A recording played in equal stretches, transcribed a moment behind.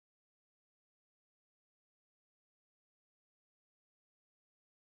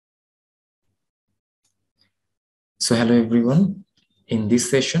So hello everyone. In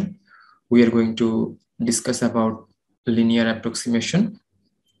this session, we are going to discuss about linear approximation.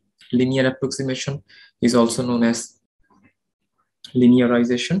 Linear approximation is also known as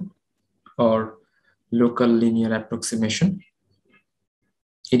linearization or local linear approximation.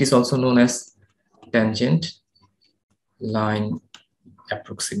 It is also known as tangent line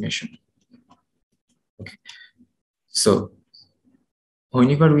approximation. Okay. So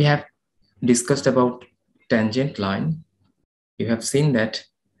whenever we have discussed about tangent line, you have seen that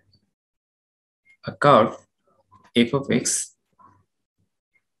a curve f of x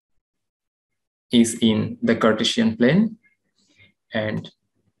is in the Cartesian plane, and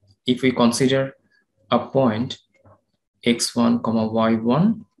if we consider a point x1,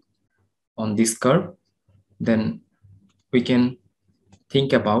 y1 on this curve, then we can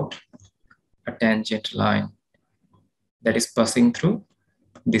think about a tangent line that is passing through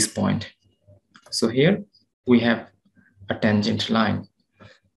this point. So here we have a tangent line.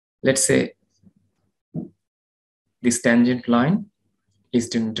 Let's say this tangent line is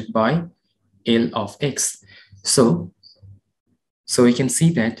denoted by L of x. So we can see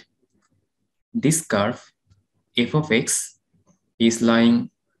that this curve f of x is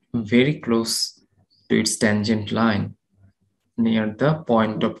lying very close to its tangent line near the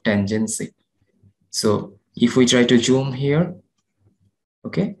point of tangency. So if we try to zoom here,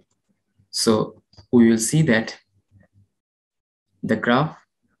 okay, so we will see that the graph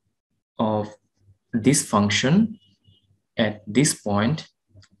of this function at this point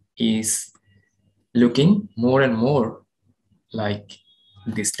is looking more and more like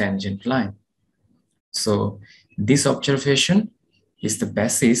this tangent line. So this observation is the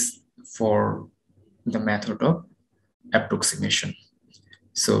basis for the method of approximation.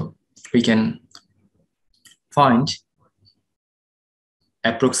 So we can find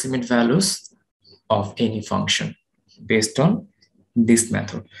approximate values of any function based on this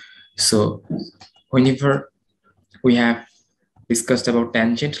method. So whenever we have discussed about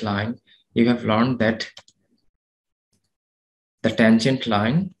tangent line, you have learned that the tangent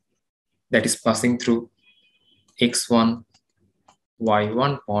line that is passing through x1,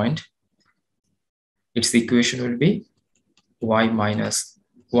 y1 point, its equation will be y minus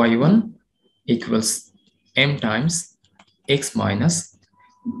y1 equals m times x minus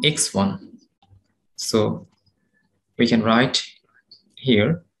x1. So we can write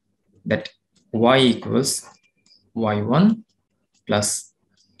here that y equals y1 plus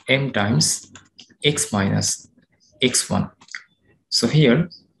m times x minus x1. So here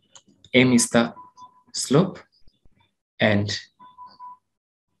m is the slope and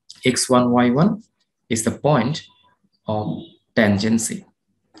x1, y1 is the point of tangency.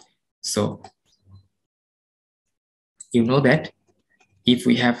 So you know that if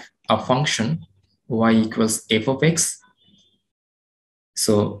we have a function y equals f of x,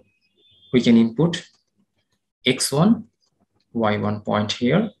 so we can input x1, y1 point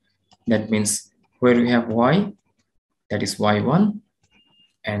here. That means where we have y, that is y1,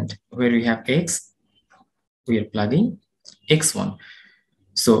 and where we have x, we are plugging x1.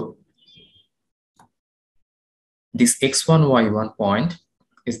 So this x1, y1 point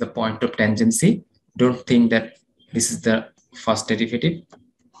is the point of tangency. Don't think that this is the first derivative.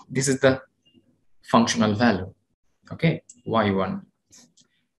 This is the functional value, okay, y1.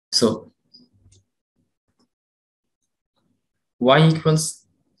 So y equals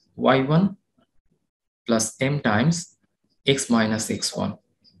y1 plus m times x minus x1.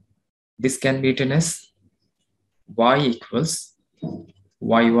 This can be written as y equals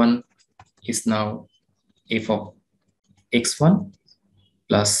y1 is now f of x1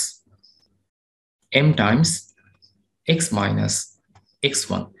 plus m times x minus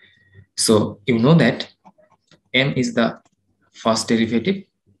x1. So you know that m is the first derivative,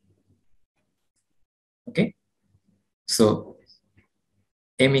 okay? So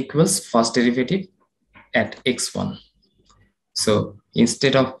m equals first derivative at x1. So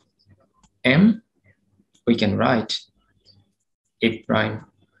instead of m, we can write f prime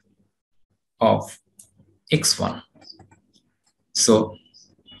of x1. So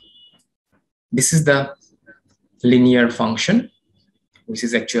this is the linear function, which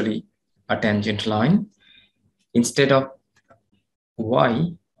is actually a tangent line. Instead of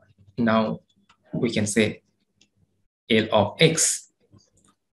y, now we can say L of x.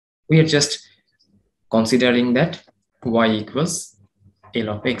 We are just considering that y equals L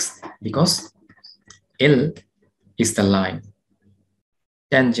of x because L is the line,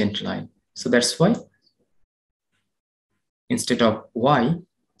 tangent line. So that's why instead of y,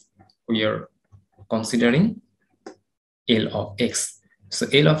 we are considering L of x. So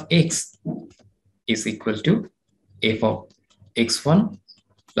L of x is equal to f of x1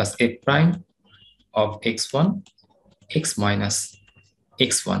 plus f prime of x1 x minus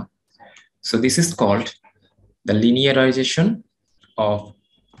x1. So this is called the linearization of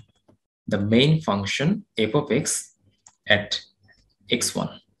the main function f of x at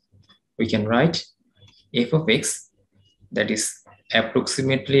x1. We can write f of x that is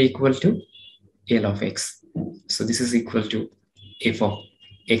approximately equal to L of x. So this is equal to f of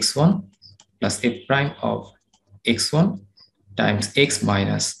x1 plus f prime of x1 times x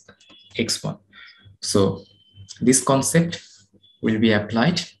minus x1. So this concept will be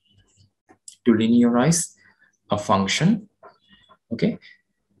applied to linearize a function. Okay,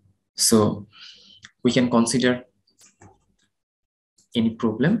 so we can consider any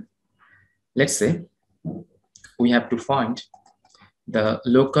problem. Let's say we have to find the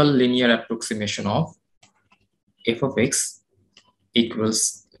local linear approximation of f of x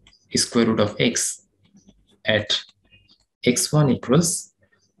equals square root of x at x1 equals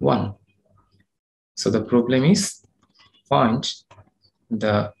 1. So the problem is find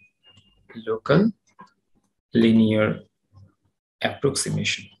the local linear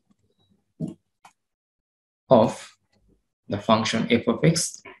approximation of the function f of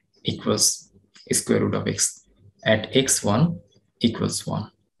x equals square root of x at x1 equals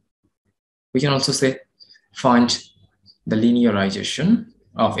 1. We can also say find the linearization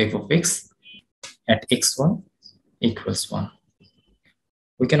of f of x at x1 equals 1.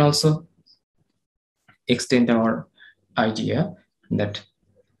 We can also extend our idea that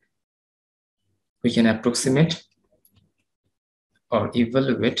we can approximate or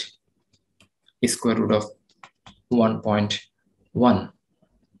evaluate square root of 1.1,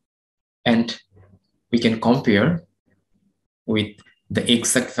 and we can compare with the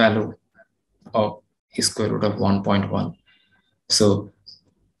exact value of square root of 1.1. So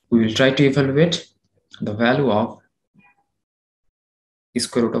we will try to evaluate the value of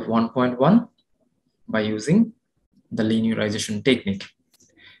square root of 1.1 by using the linearization technique.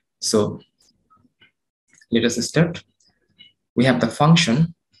 So let us start. We have the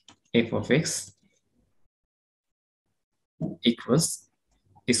function f of x equals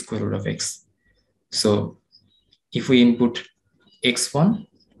square root of x. So if we input x1,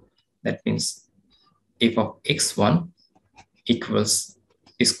 that means f of x1 equals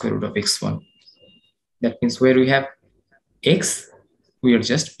square root of x1. That means where we have x, we are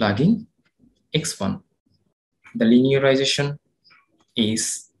just plugging x1. The linearization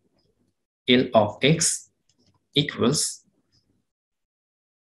is L of x equals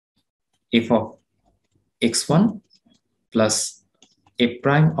f of x1 plus f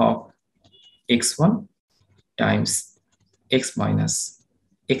prime of x1 times x minus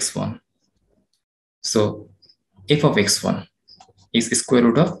x1. So f of x1 is square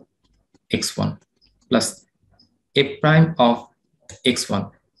root of x1 plus f prime of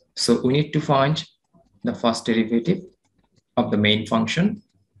x1. So we need to find the first derivative of the main function.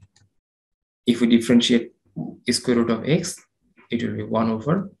 If we differentiate square root of x, it will be 1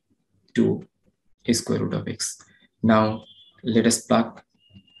 over 2 square root of x. Now let us plug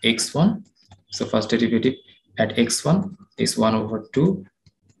x1. So first derivative at x1 is 1 over 2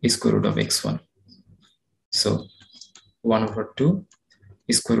 square root of x1. So 1 over 2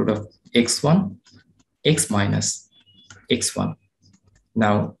 square root of x1 x minus x1.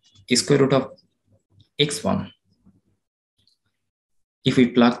 Now square root of x1, if we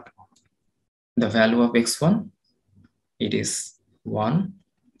plug the value of x1, it is 1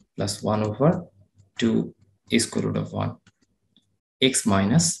 plus 1 over 2 square root of 1 x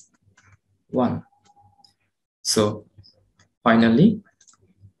minus 1. So finally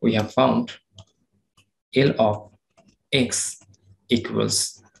we have found L of x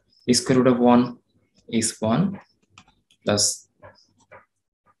equals square root of 1 is 1 plus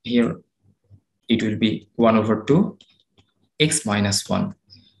here it will be 1 over 2 x minus 1.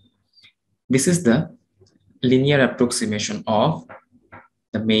 This is the linear approximation of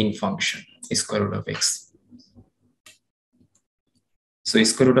the main function square root of x. So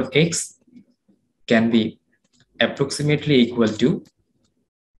square root of x can be approximately equal to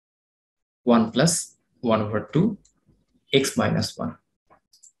 1 plus 1 over 2 x minus 1.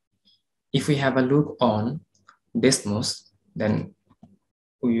 If we have a look on Desmos, then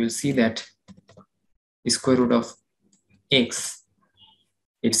we will see that square root of x,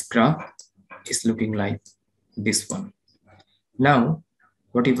 its graph is looking like this one. Now,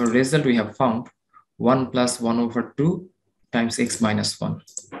 whatever result we have found, 1 plus 1 over 2 times x minus 1.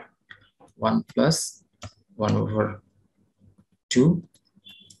 1 plus 1 over 2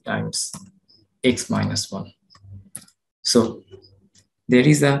 times x minus 1. So there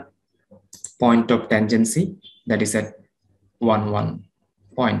is a point of tangency that is at 1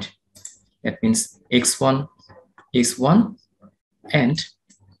 point. That means x1 is 1 and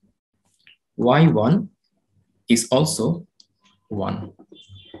y1 is also 1.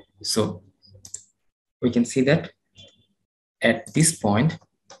 So we can see that at this point,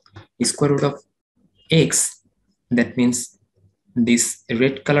 square root of x, that means this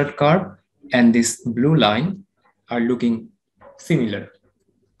red colored curve and this blue line are looking similar.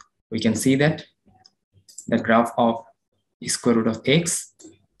 We can see that the graph of square root of x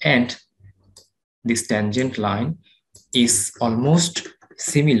and this tangent line is almost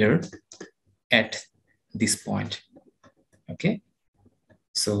similar at this point. Okay,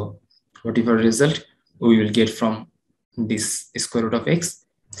 so whatever result we will get from this square root of x,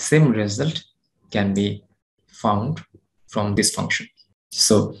 same result can be found from this function.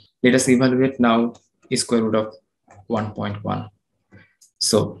 So let us evaluate now square root of 1.1.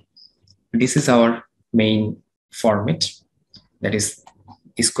 So this is our main format, that is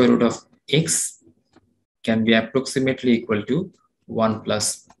square root of x can be approximately equal to 1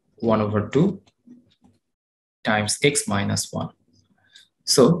 plus 1 over 2 times x minus 1.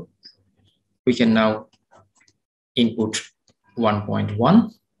 So we can now input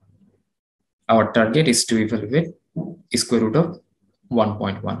 1.1. Our target is to evaluate square root of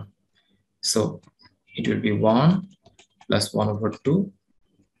 1.1. So it will be 1 plus 1 over 2.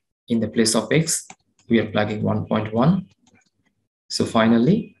 In the place of x, we are plugging 1.1. So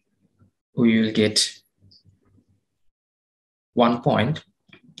finally, we will get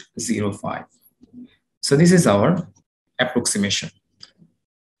 1.05. So this is our approximation.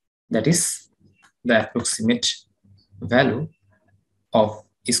 That is the approximate value of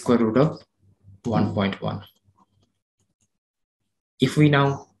square root of 1.1. If we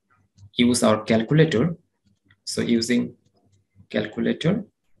now use our calculator, so using calculator,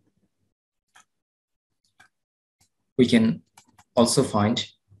 we can also find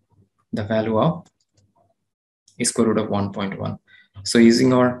the value of square root of 1.1. So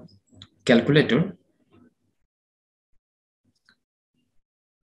using our calculator,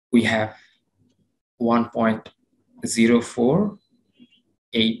 we have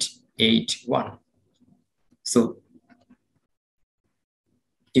 1.04881. So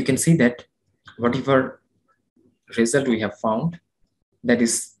you can see that whatever result we have found, that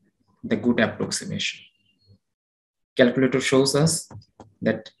is the good approximation. Calculator shows us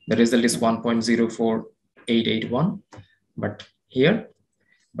that the result is 1.04881, but here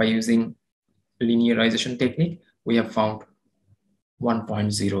by using linearization technique, we have found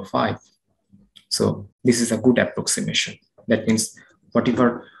 1.05. So this is a good approximation. That means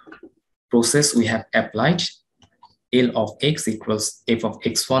whatever process we have applied, L of x equals f of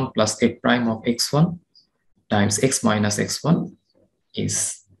x1 plus f prime of x1 times x minus x1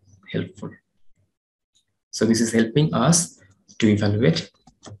 is helpful. So this is helping us to evaluate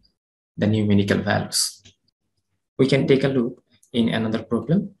the numerical values. We can take a look in another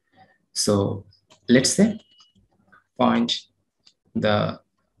problem. So let's say find the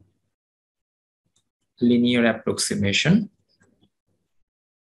linear approximation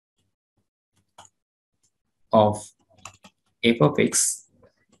of f of x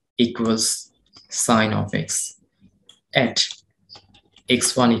equals sine of x at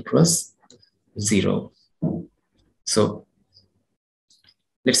x1 equals 0. So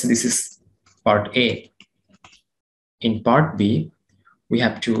let's say this is part A. In part B, we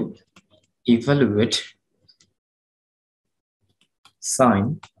have to evaluate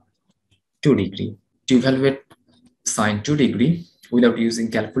sine 2 degree. To evaluate sine 2 degree without using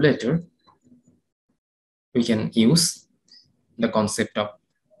calculator, we can use the concept of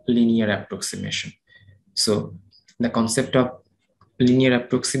linear approximation. So the concept of linear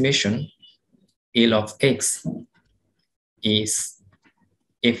approximation, L of x is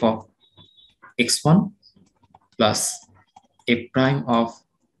f of x1 plus f prime of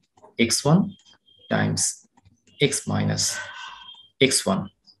x1 times x minus x1.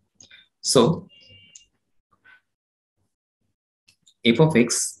 So f of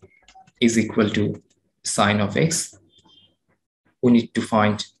x is equal to sine of x. We need to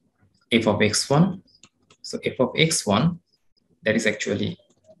find f of x1. So f of x1, that is actually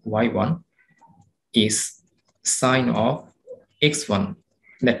y1, is sine of x1.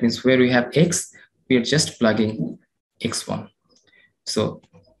 That means where we have x, we are just plugging x1. So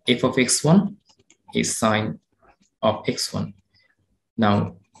f of x1 is sine of x1.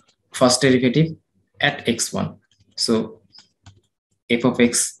 Now first derivative at x1. So f of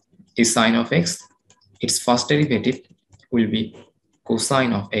x is sine of x. Its first derivative will be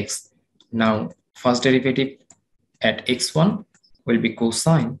cosine of x. Now first derivative at x1 will be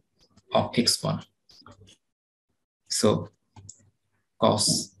cosine of x1. So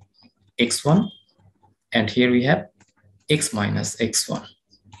cos x1, and here we have x minus x1.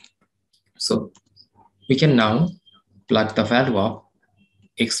 So we can now plug the value of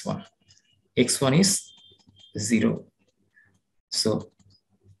x1. x1 is 0. So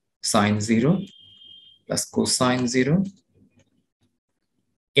sine 0 plus cosine 0,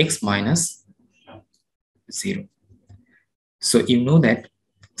 x minus 0. So you know that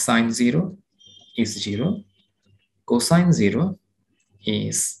sine 0 is 0, cosine 0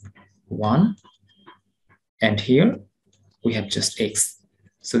 is 1, and here we have just x.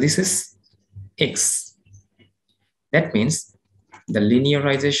 So this is x. That means the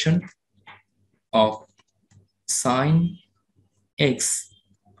linearization of sine x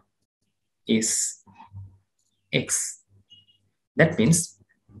is x. That means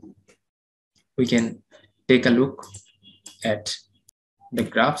we can take a look at the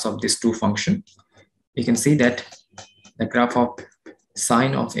graphs of these two functions. You can see that the graph of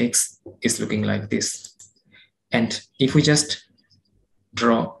sine of x is looking like this. And if we just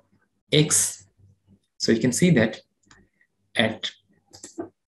draw x, so you can see that at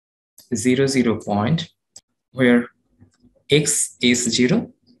 0, 0 point where x is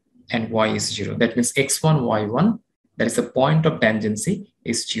 0 and y is 0. That means x1, y1, that is the point of tangency,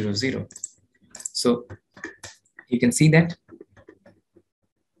 is 0, 0. So you can see that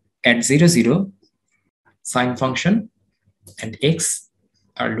at 0, 0, sine function and x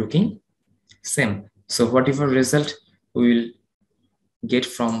are looking same. So whatever result we will get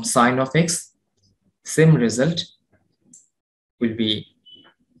from sine of x, same result will be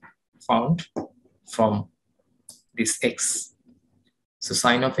found from this x. So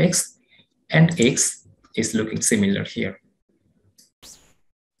sine of x and x is looking similar here.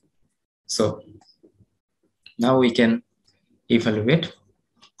 So now we can evaluate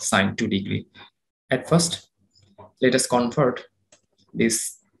sine 2 degree. At first, let us convert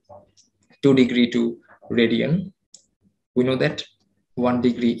this 2 degree to radian. We know that 1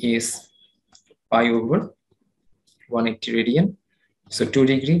 degree is pi over 180 radian. So 2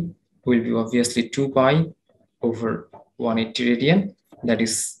 degree will be obviously 2 pi over 180 radian, that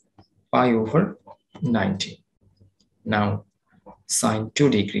is pi over 90. Now sine 2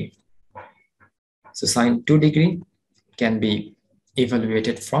 degree. So sine 2 degree can be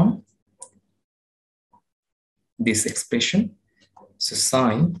evaluated from this expression. So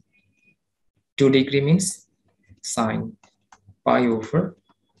sine 2 degree means sine pi over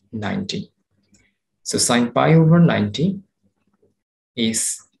 90. So sine pi over 90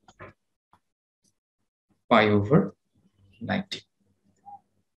 is pi over 90.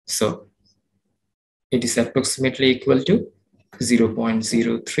 So it is approximately equal to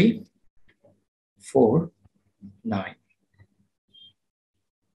 0.0349.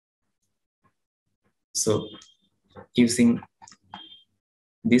 So using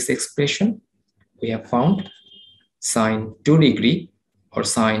this expression, we have found sine 2 degree or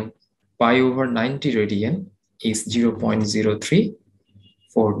sine pi over 90 radian is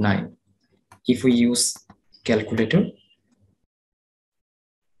 0.0349. If we use calculator,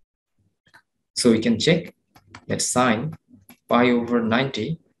 so we can check that sine pi over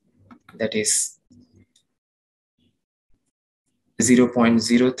 90, that is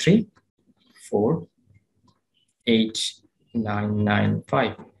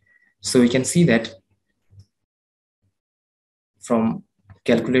 0.034895. So we can see that from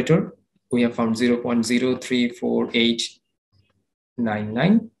calculator, we have found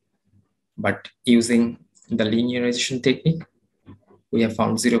 0.034899, but using the linearization technique, we have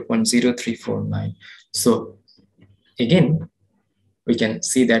found 0.0349. So again, we can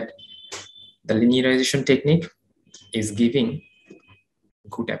see that the linearization technique is giving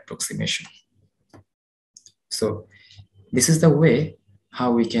good approximation. So this is the way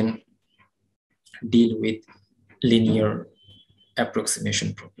how we can deal with linear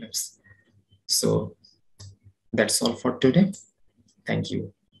approximation problems. So that's all for today. Thank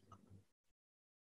you.